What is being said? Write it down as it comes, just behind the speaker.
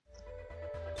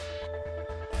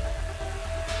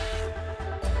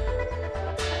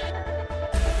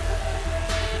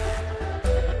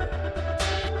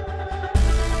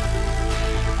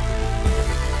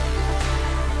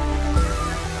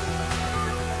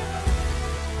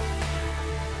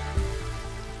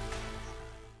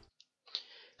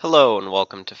Hello and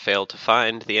welcome to Fail to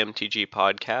Find, the MTG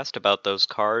podcast about those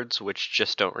cards which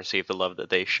just don't receive the love that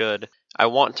they should. I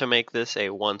want to make this a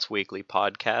once weekly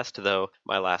podcast, though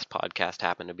my last podcast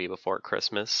happened to be before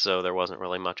Christmas, so there wasn't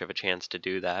really much of a chance to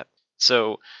do that.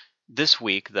 So this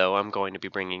week, though, I'm going to be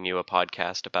bringing you a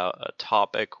podcast about a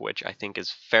topic which I think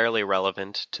is fairly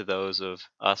relevant to those of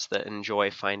us that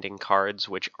enjoy finding cards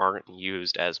which aren't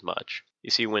used as much. You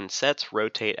see, when sets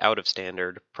rotate out of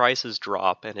standard, prices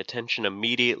drop and attention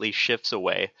immediately shifts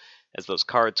away as those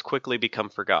cards quickly become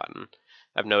forgotten.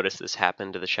 I've noticed this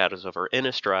happen to the Shadows Over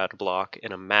Innistrad block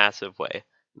in a massive way,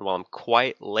 and while I'm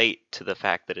quite late to the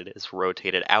fact that it is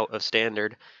rotated out of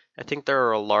standard, I think there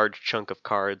are a large chunk of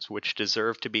cards which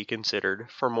deserve to be considered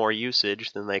for more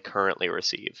usage than they currently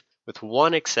receive. With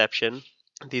one exception,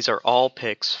 these are all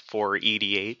picks for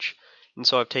EDH, and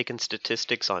so I've taken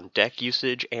statistics on deck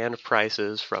usage and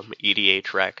prices from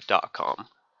edhrec.com.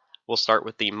 We'll start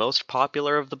with the most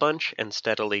popular of the bunch and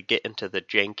steadily get into the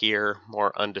jankier,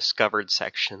 more undiscovered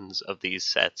sections of these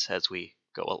sets as we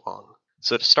go along.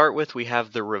 So to start with, we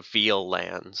have the Reveal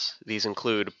lands. These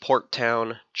include Port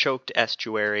Town, Choked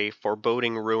Estuary,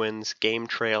 Foreboding Ruins, Game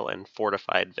Trail, and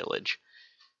Fortified Village.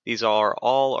 These are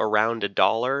all around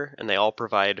 $1, and they all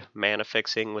provide mana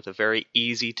fixing with a very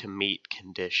easy to meet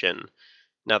condition.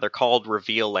 Now they're called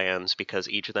Reveal lands because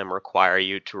each of them require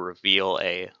you to reveal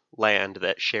a land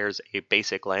that shares a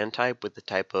basic land type with the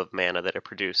type of mana that it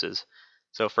produces.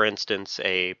 So for instance,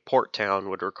 a port town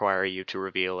would require you to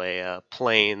reveal a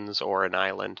plains or an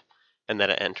island, and then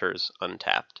it enters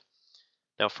untapped.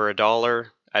 Now for $1,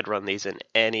 I'd run these in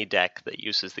any deck that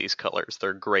uses these colors.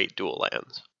 They're great dual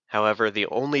lands. However, the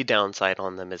only downside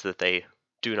on them is that they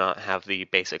do not have the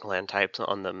basic land types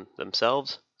on them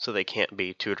themselves, so they can't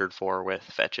be tutored for with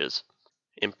fetches.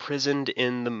 Imprisoned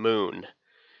in the Moon.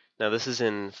 Now this is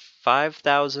in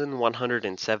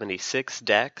 5,176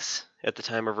 decks at the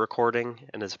time of recording,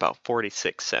 and is about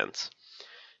 46 cents.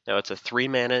 Now it's a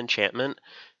 3-mana enchantment,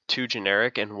 2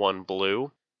 generic and 1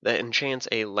 blue, that enchants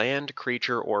a land,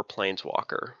 creature, or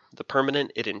planeswalker. The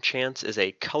permanent it enchants is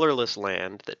a colorless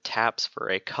land that taps for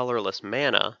a colorless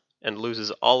mana and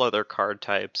loses all other card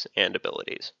types and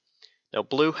abilities. Now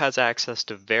blue has access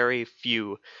to very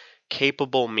few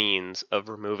capable means of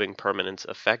removing permanents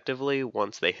effectively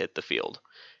once they hit the field,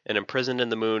 and Imprisoned in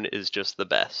the Moon is just the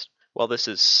best. While this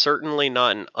is certainly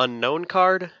not an unknown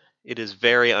card, it is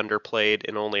very underplayed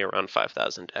in only around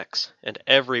 5,000 decks, and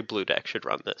every blue deck should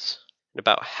run this. At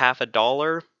about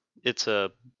 $50, it's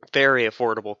a very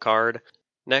affordable card.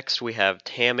 Next we have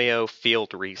Tamiyo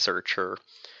Field Researcher.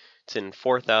 It's in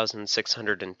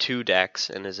 4,602 decks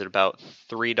and is at about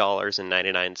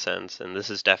 $3.99, and this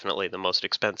is definitely the most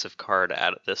expensive card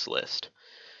out of this list.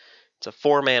 It's a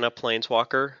 4-mana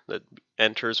planeswalker that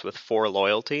enters with 4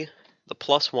 loyalty. The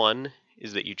 +1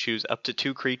 is that you choose up to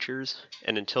 2 creatures,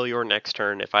 and until your next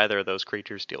turn, if either of those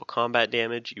creatures deal combat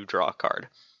damage, you draw a card,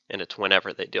 and it's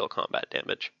whenever they deal combat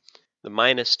damage. The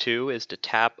 -2 is to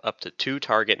tap up to 2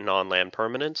 target non-land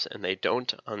permanents, and they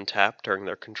don't untap during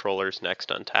their controller's next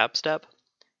untap step.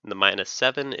 And the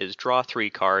 -7 is draw 3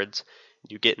 cards.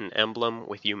 You get an emblem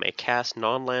with you may cast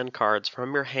non-land cards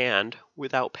from your hand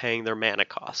without paying their mana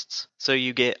costs. So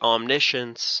you get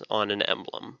Omniscience on an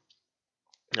emblem.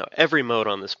 Now every mode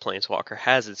on this Planeswalker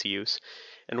has its use,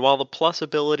 and while the plus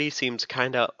ability seems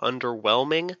kinda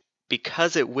underwhelming,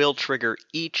 because it will trigger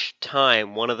each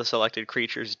time one of the selected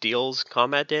creatures deals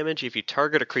combat damage, if you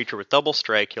target a creature with double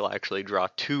strike, you'll actually draw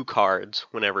 2 cards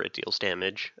whenever it deals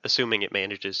damage, assuming it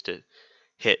manages to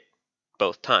hit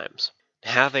both times.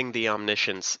 Having the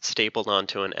Omniscience stapled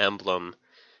onto an emblem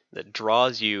that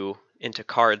draws you into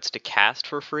cards to cast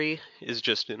for free is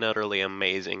just an utterly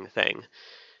amazing thing.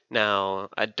 Now,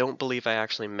 I don't believe I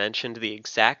actually mentioned the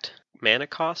exact mana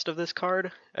cost of this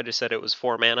card. I just said it was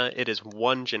 4 mana. It is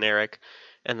 1 generic,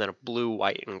 and then a blue,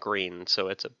 white, and green, so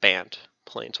it's a Bant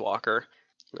Planeswalker.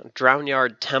 Now,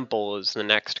 Drownyard Temple is the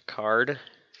next card.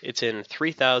 It's in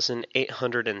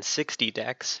 3,860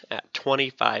 decks at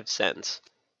 25 cents.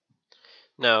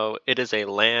 Now, it is a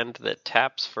land that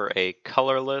taps for a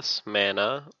colorless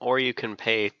mana, or you can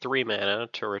pay 3 mana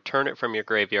to return it from your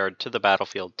graveyard to the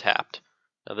battlefield tapped.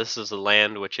 Now this is a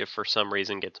land which if for some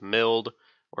reason gets milled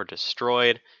or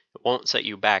destroyed, it won't set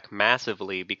you back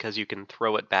massively because you can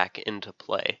throw it back into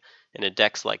play. And in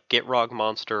decks like Gitrog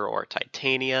Monster or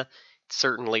Titania, it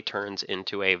certainly turns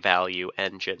into a value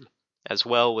engine. As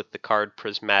well with the card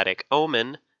Prismatic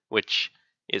Omen, which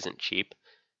isn't cheap,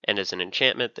 and is an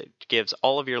enchantment that gives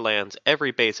all of your lands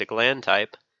every basic land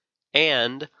type,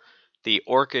 and the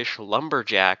Orcish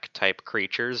Lumberjack type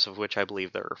creatures, of which I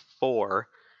believe there are 4,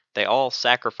 they all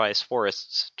sacrifice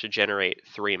forests to generate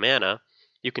 3 mana,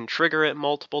 You can trigger it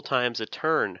multiple times a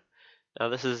turn. Now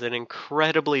this is an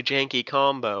incredibly janky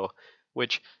combo,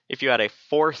 which if you add a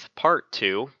fourth part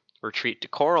to, Retreat to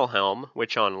Coral Helm,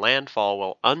 which on landfall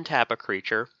will untap a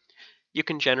creature, you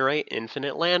can generate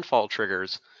infinite landfall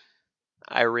triggers.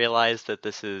 I realize that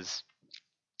this is,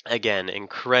 again,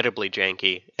 incredibly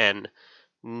janky and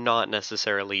not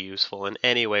necessarily useful in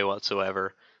any way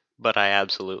whatsoever, but I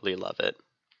absolutely love it.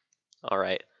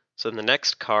 Alright, so the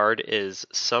next card is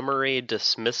Summary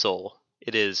Dismissal.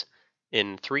 It is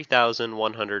in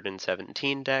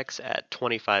 3,117 decks at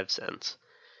 25 cents.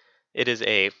 It is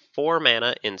a 4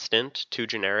 mana instant, 2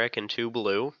 generic and 2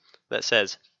 blue, that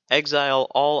says exile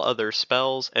all other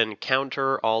spells and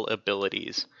counter all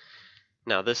abilities.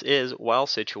 Now this is, while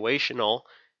situational,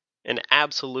 an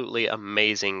absolutely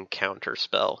amazing counter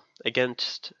spell.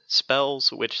 Against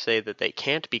spells which say that they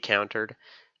can't be countered,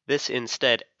 this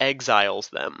instead exiles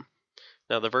them.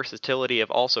 Now the versatility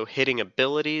of also hitting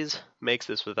abilities makes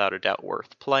this without a doubt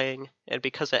worth playing, and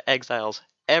because it exiles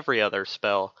every other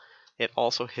spell, it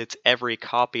also hits every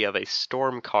copy of a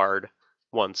Storm card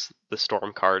once the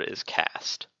Storm card is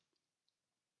cast.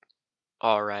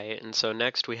 Alright, and so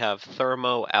next we have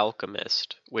Thermo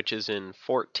Alchemist, which is in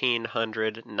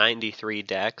 1,493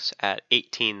 decks at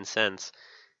 18 cents.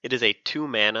 It is a 2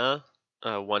 mana,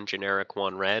 1 generic,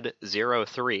 1 red,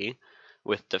 0/3,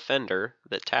 with Defender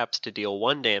that taps to deal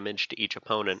 1 damage to each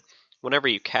opponent. Whenever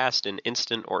you cast an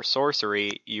instant or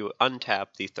sorcery, you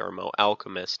untap the Thermo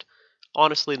Alchemist.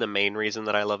 Honestly, the main reason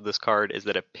that I love this card is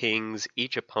that it pings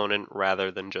each opponent rather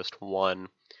than just one.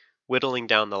 Whittling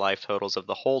down the life totals of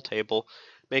the whole table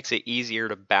makes it easier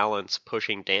to balance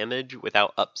pushing damage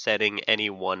without upsetting any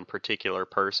one particular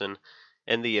person,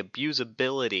 and the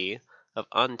abusability of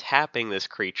untapping this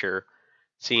creature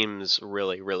seems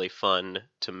really, really fun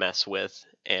to mess with,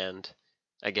 and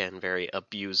again, very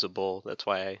abusable. That's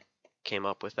why I came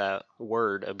up with that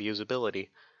word, abusability.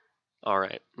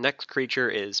 Alright, next creature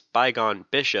is Bygone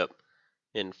Bishop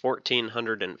in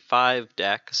 1,405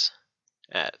 decks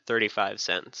at 35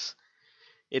 cents.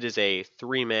 It is a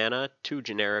 3 mana, 2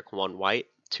 generic, 1 white,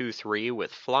 2/3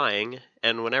 with flying,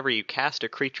 and whenever you cast a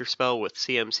creature spell with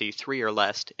CMC 3 or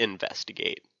less,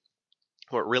 investigate.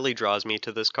 What really draws me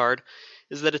to this card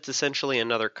is that it's essentially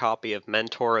another copy of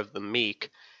Mentor of the Meek,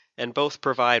 and both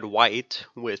provide white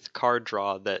with card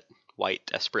draw that white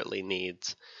desperately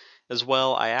needs. As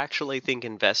well, I actually think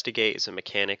Investigate is a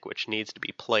mechanic which needs to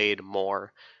be played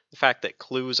more. The fact that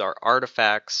clues are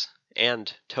artifacts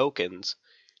and tokens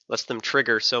lets them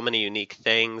trigger so many unique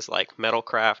things like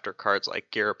Metalcraft or cards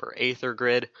like Gear Up or Aether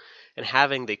Grid, and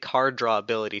having the card draw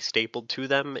ability stapled to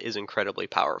them is incredibly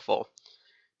powerful.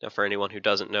 Now for anyone who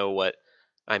doesn't know what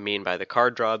I mean by the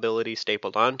card draw ability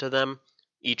stapled onto them,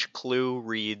 each clue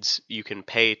reads you can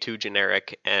pay 2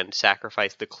 generic and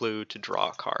sacrifice the clue to draw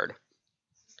a card.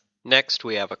 Next,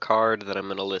 we have a card that I'm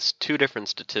going to list 2 different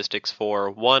statistics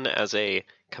for, one as a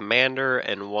commander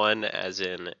and one as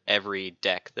in every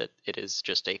deck that it is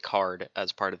just a card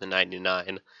as part of the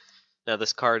 99. Now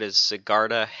this card is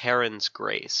Sigarda Heron's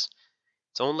Grace.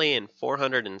 It's only in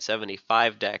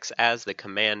 475 decks as the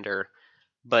commander,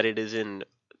 but it is in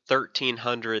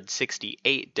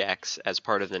 1,368 decks as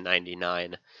part of the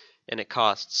 99, and it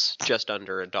costs just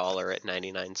under $1 at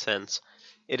 99 cents.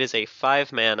 It is a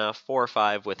 5 mana,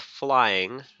 4/5 with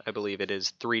flying. I believe it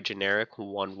is 3 generic,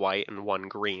 1 white, and 1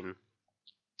 green.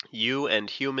 You and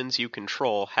humans you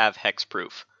control have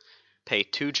hexproof. Pay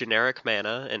 2 generic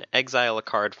mana and exile a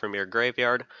card from your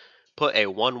graveyard. Put a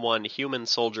 1/1 human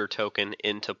soldier token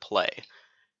into play.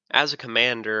 As a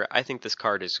commander, I think this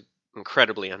card is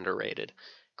incredibly underrated.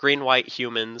 Green-white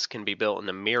humans can be built in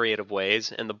a myriad of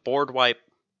ways, and the board-wide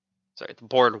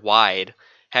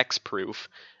hexproof,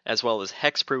 as well as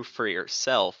hexproof for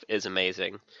yourself, is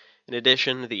amazing. In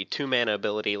addition, the 2 mana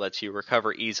ability lets you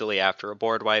recover easily after a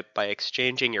board wipe by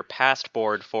exchanging your past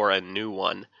board for a new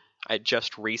one. I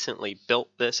just recently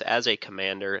built this as a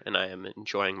commander, and I am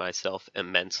enjoying myself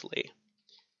immensely.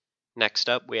 Next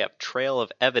up, we have Trail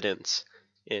of Evidence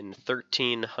in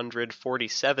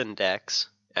 1,347 decks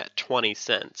at 20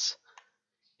 cents.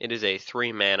 It is a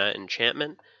 3 mana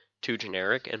enchantment, 2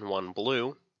 generic and 1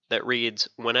 blue, that reads,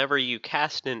 whenever you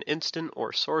cast an instant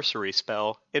or sorcery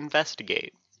spell,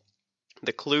 investigate.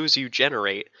 The clues you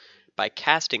generate by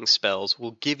casting spells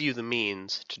will give you the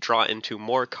means to draw into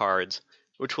more cards,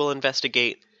 which will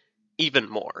investigate even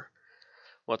more.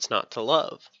 What's not to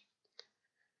love?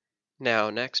 Now,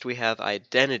 next we have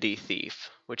Identity Thief,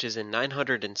 which is in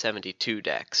 972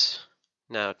 decks.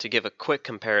 Now, to give a quick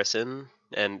comparison,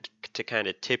 and to kind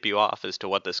of tip you off as to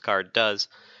what this card does,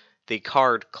 the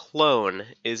card Clone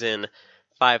is in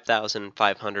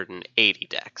 5,580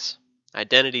 decks.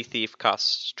 Identity Thief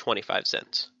costs 25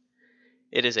 cents.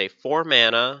 It is a 4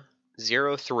 mana,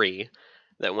 0/3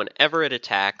 that whenever it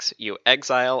attacks, you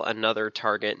exile another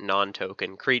target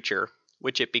non-token creature,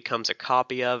 which it becomes a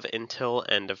copy of until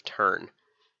end of turn.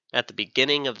 At the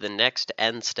beginning of the next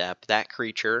end step, that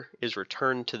creature is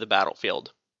returned to the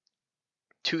battlefield.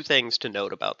 Two things to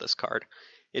note about this card.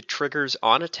 It triggers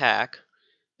on attack,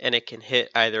 and it can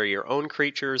hit either your own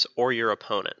creatures or your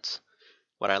opponents.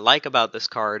 What I like about this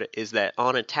card is that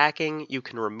on attacking, you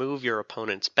can remove your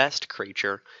opponent's best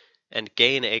creature and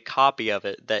gain a copy of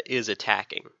it that is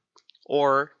attacking.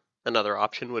 Or, another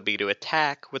option would be to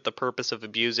attack with the purpose of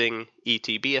abusing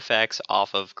ETB effects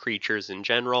off of creatures in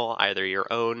general, either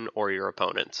your own or your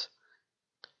opponent's.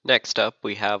 Next up,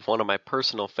 we have one of my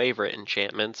personal favorite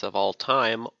enchantments of all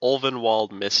time,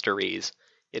 Ulvenwald Mysteries.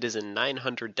 It is in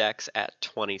 900 decks at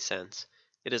 20 cents.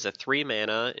 It is a 3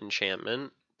 mana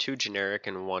enchantment, 2 generic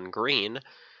and 1 green,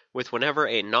 with whenever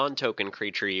a non-token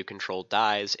creature you control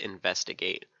dies,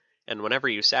 investigate. And whenever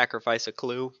you sacrifice a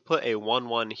clue, put a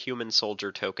 1/1 human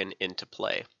soldier token into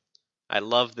play. I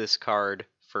love this card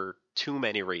for too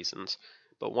many reasons,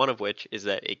 but one of which is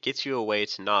that it gets you a way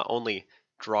to not only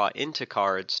draw into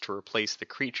cards to replace the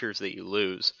creatures that you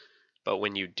lose, but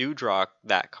when you do draw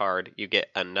that card, you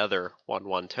get another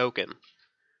 1/1 token.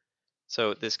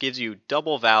 So this gives you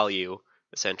double value,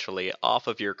 essentially, off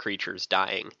of your creatures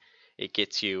dying. It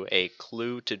gets you a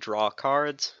clue to draw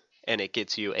cards, and it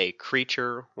gets you a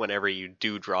creature whenever you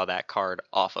do draw that card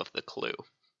off of the clue.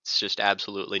 It's just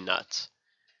absolutely nuts.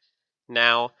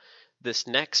 Now, this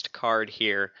next card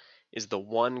here is the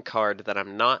one card that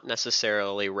I'm not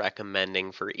necessarily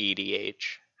recommending for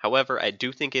EDH. However, I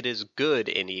do think it is good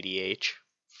in EDH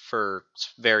for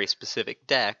very specific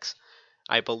decks.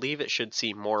 I believe it should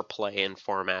see more play in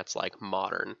formats like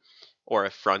Modern, or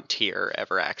if Frontier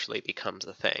ever actually becomes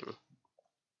a thing.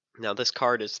 Now, this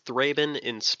card is Thraben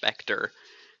Inspector.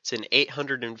 It's in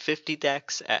 850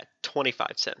 decks at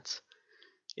 25 cents.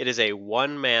 It is a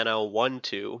 1 mana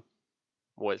 1/2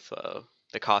 with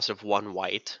the cost of 1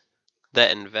 white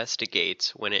that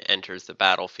investigates when it enters the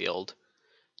battlefield.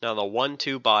 Now, the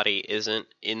 1/2 body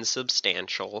isn't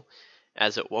insubstantial,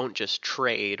 as it won't just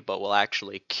trade, but will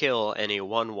actually kill any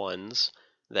 1/1s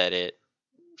that it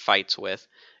fights with.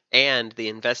 And the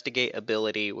investigate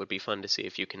ability would be fun to see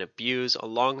if you can abuse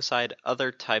alongside other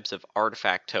types of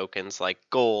artifact tokens like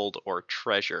gold or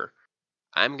treasure.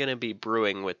 I'm going to be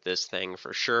brewing with this thing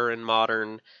for sure in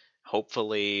Modern,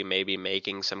 hopefully maybe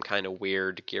making some kind of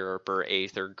weird Gyrup or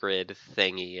Aether Grid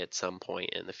thingy at some point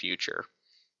in the future.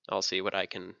 I'll see what I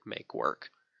can make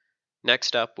work.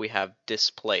 Next up, we have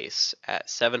Displace at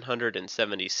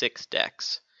 776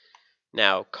 decks.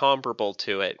 Now, comparable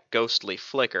to it, Ghostly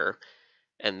Flicker,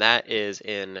 and that is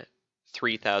in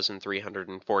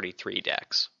 3,343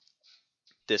 decks.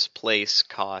 Displace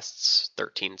costs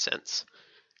 13 cents.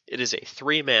 It is a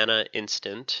 3 mana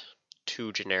instant,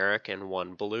 2 generic and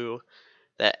 1 blue,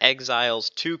 that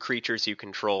exiles 2 creatures you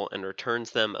control and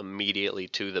returns them immediately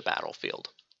to the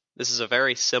battlefield. This is a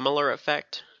very similar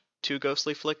effect to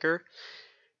Ghostly Flicker,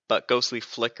 but Ghostly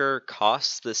Flicker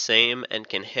costs the same and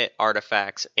can hit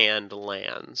artifacts and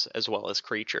lands, as well as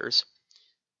creatures.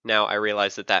 Now I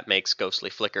realize that makes Ghostly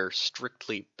Flicker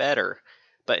strictly better,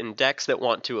 but in decks that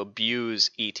want to abuse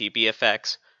ETB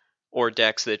effects, or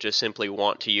decks that just simply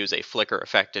want to use a flicker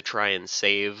effect to try and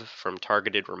save from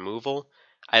targeted removal,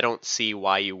 I don't see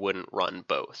why you wouldn't run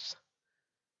both.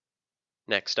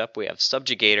 Next up, we have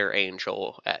Subjugator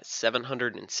Angel at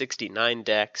 769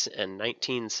 decks and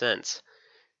 19 cents.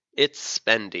 It's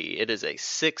spendy. It is a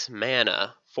 6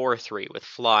 mana 4/3 with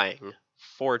flying,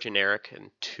 4 generic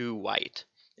and 2 white.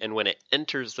 And when it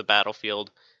enters the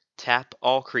battlefield, tap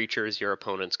all creatures your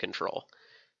opponents control.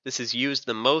 This is used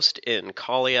the most in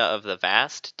Kalia of the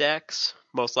Vast decks,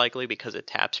 most likely because it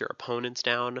taps your opponents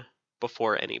down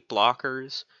before any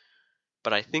blockers,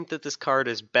 but I think that this card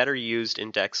is better used in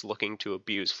decks looking to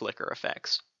abuse flicker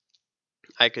effects.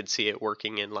 I could see it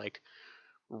working in like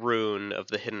Rune of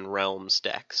the Hidden Realms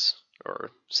decks,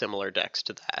 or similar decks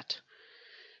to that.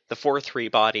 The 4/3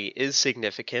 body is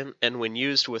significant, and when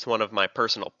used with one of my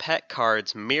personal pet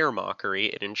cards, Mirror Mockery,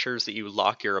 it ensures that you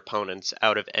lock your opponents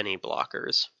out of any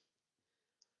blockers.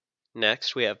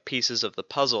 Next, we have Pieces of the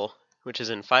Puzzle, which is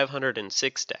in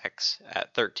 506 decks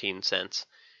at 13 cents.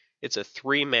 It's a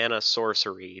 3 mana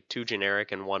sorcery, 2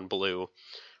 generic and 1 blue.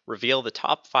 Reveal the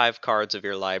top 5 cards of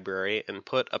your library and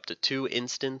put up to 2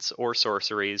 instants or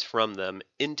sorceries from them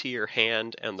into your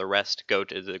hand, and the rest go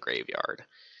to the graveyard.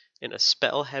 In a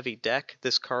spell-heavy deck,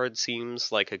 this card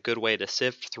seems like a good way to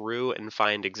sift through and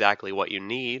find exactly what you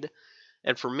need,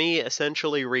 and for me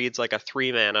essentially reads like a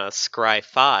 3-mana Scry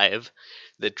 5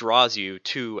 that draws you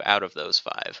 2 out of those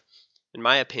 5. In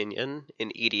my opinion, in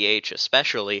EDH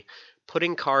especially,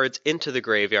 putting cards into the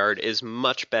graveyard is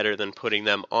much better than putting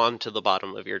them onto the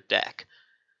bottom of your deck,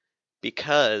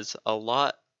 because a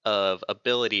lot of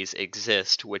abilities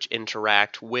exist which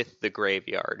interact with the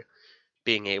graveyard,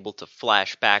 being able to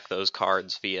flash back those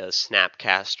cards via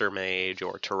Snapcaster Mage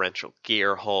or Torrential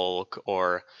Gear Hulk,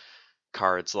 or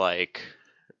cards like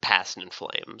Past in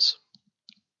Flames.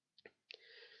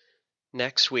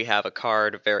 Next, we have a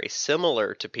card very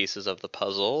similar to Pieces of the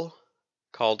Puzzle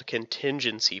called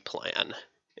Contingency Plan.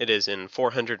 It is in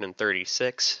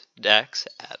 436 decks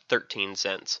at 13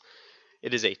 cents.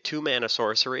 It is a 2-mana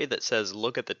sorcery that says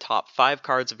look at the top 5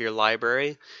 cards of your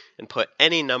library and put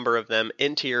any number of them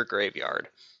into your graveyard.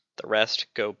 The rest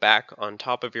go back on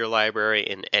top of your library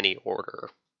in any order.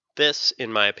 This,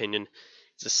 in my opinion,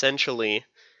 is essentially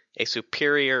a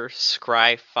superior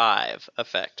Scry 5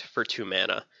 effect for 2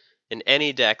 mana. In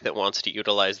any deck that wants to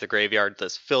utilize the graveyard,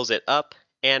 this fills it up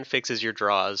and fixes your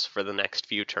draws for the next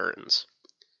few turns.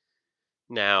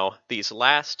 Now, these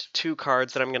last 2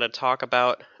 cards that I'm going to talk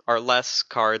about are less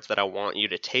cards that I want you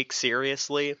to take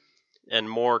seriously, and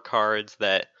more cards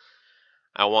that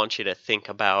I want you to think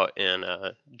about in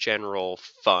a general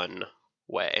fun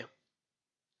way.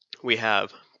 We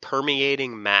have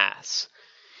Permeating Mass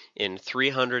in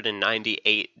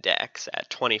 398 decks at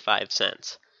 25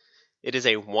 cents. It is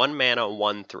a 1-mana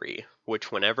 1/3,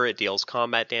 which whenever it deals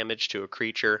combat damage to a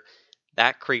creature,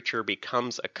 that creature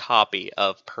becomes a copy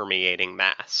of Permeating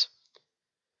Mass.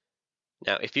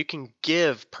 Now, if you can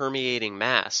give Permeating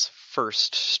Mass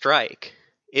first strike,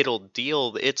 it'll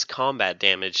deal its combat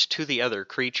damage to the other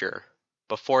creature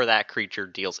before that creature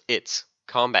deals its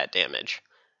combat damage.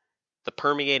 The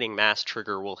Permeating Mass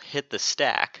trigger will hit the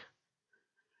stack,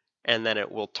 and then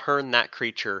it will turn that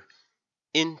creature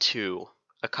into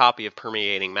a copy of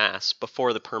Permeating Mass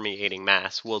before the Permeating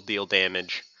Mass will deal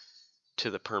damage to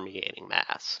the Permeating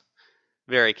Mass.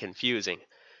 Very confusing.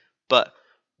 But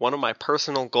one of my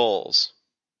personal goals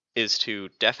is to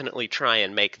definitely try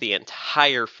and make the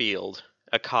entire field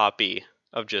a copy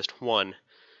of just one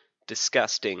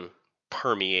disgusting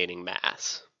Permeating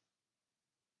Mass.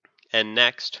 And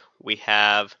next we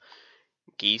have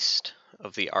Geist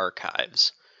of the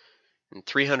Archives in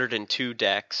 302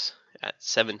 decks at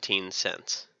 17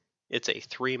 cents. It's a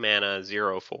 3-mana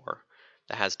 0/4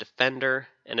 that has Defender,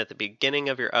 and at the beginning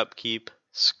of your upkeep,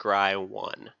 scry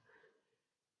 1.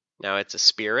 Now it's a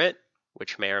spirit,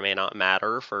 which may or may not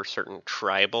matter for certain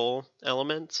tribal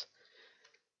elements,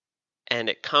 and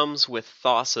it comes with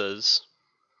Thassa's,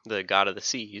 the god of the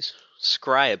seas,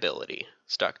 scry ability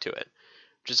stuck to it,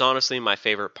 which is honestly my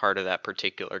favorite part of that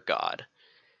particular god.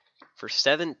 For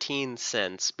 17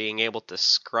 cents, being able to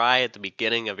scry at the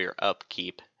beginning of your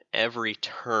upkeep every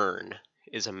turn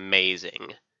is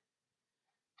amazing.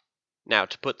 Now,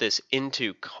 to put this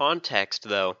into context,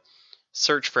 though,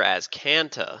 search for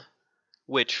Azcanta,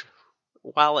 which,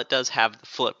 while it does have the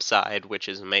flip side, which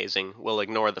is amazing, we'll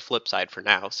ignore the flip side for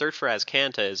now. Search for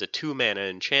Azcanta is a 2-mana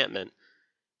enchantment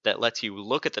that lets you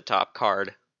look at the top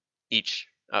card each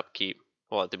upkeep,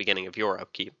 well, at the beginning of your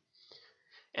upkeep,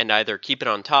 and either keep it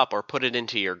on top or put it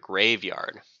into your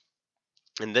graveyard.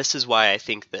 And this is why I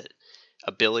think that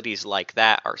abilities like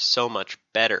that are so much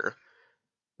better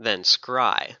than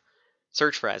Scry.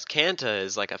 Search for Azcanta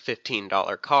is like a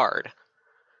 $15 card.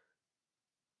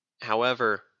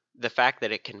 However, the fact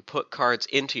that it can put cards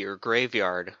into your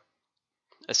graveyard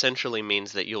essentially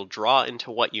means that you'll draw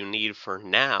into what you need for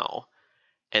now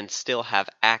and still have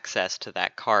access to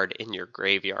that card in your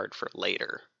graveyard for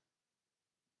later.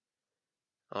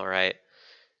 Alright,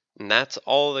 and that's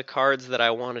all the cards that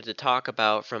I wanted to talk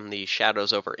about from the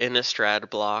Shadows Over Innistrad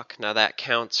block. Now that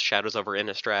counts Shadows Over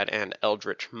Innistrad and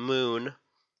Eldritch Moon.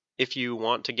 If you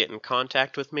want to get in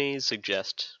contact with me,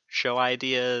 suggest show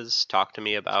ideas, talk to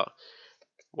me about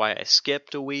why I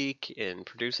skipped a week in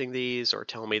producing these, or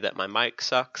tell me that my mic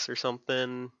sucks or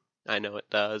something. I know it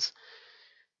does.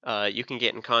 You can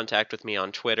get in contact with me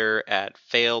on Twitter at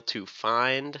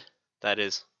fail2find. That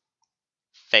is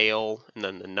fail and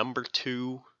then the number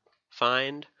 2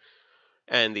 find.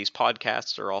 And these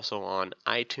podcasts are also on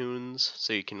iTunes,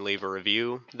 so you can leave a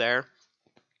review there.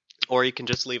 Or you can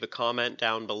just leave a comment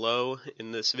down below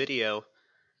in this video.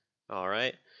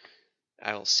 Alright,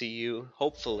 I'll see you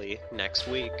hopefully next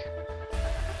week.